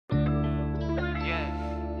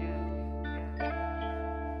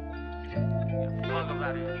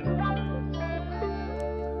I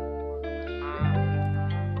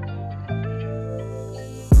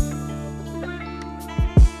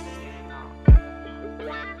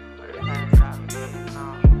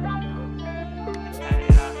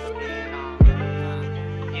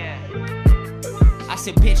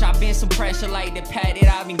said, bitch, I been some pressure like the pad that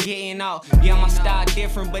I been getting off. Yeah, my style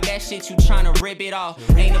different, but that shit you tryna rip it off.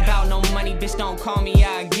 Ain't about no money, bitch, don't call me,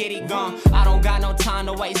 I get it gone. I don't got no time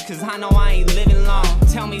to waste, cause I know I ain't living long.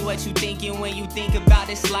 Tell me what you thinking when you think about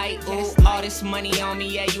this light. Ooh, all this money on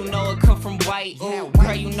me, yeah, you know it come from white. Ooh,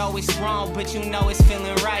 girl, you know it's wrong, but you know it's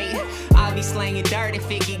feeling right. I be slanging dirt if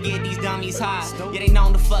it can get these dummies high. Yeah, they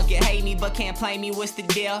known to fucking hate me, but can't play me, what's the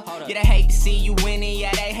deal? Yeah, they hate to see you winning,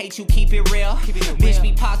 yeah, they hate you, keep it real. Bitch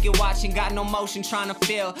be pocket watching, got no motion, trying to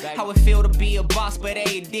feel how it feel to be a boss, but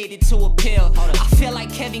they addicted to a pill. I feel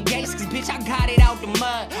like Kevin Gates, cause bitch, I got it out the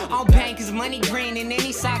mud. On bank cause money green, and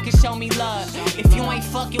any side can show me love. If you ain't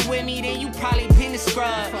fucking with me, then you probably been a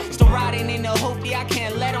scrub. Still riding in the hoopty, I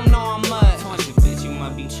can't let them know I'm mud. Bitch, you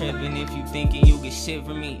might be tripping if you thinking you get shit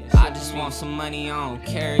from me. I just want some money, I don't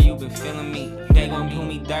care, you been feeling me. They gon' do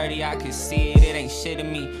me dirty, I can see it, it ain't shit to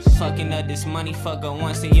me. Fucking up this money, fuck up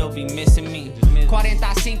once and you'll be missing me.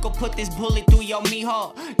 45, put this bullet through your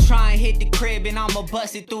mijo. Try and hit the crib and I'ma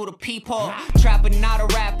bust it through the peephole. Trapper, not a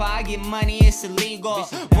rapper, I get money, it's illegal.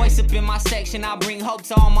 Voice up in my section, I bring hope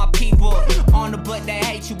to all my people. On the butt, they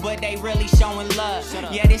hate you, but they really showing love.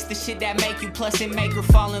 Yeah, this the shit that make you, plus it make her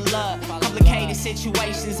fall in love. Complicated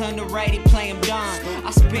situations, underrated, play them dumb.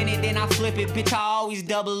 I spin it, then I flip it, bitch, I always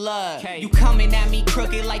double up. You coming at me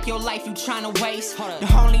crooked like your life you tryna waste.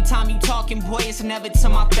 The only time you talking, boy, it's never to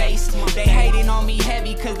my face. They hating on me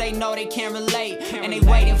heavy cause they know they can't relate. And they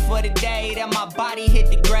waiting for the day that my body hit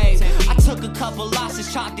the grave. I took a couple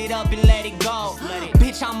losses, chopped it up and let it go.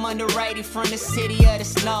 Bitch, I'm underrated from the city of the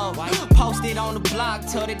snow. Posted on the block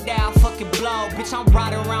till the day I fucking blow. Bitch, I'm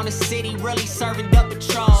riding around the city, really serving up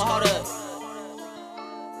patrol. Hold up.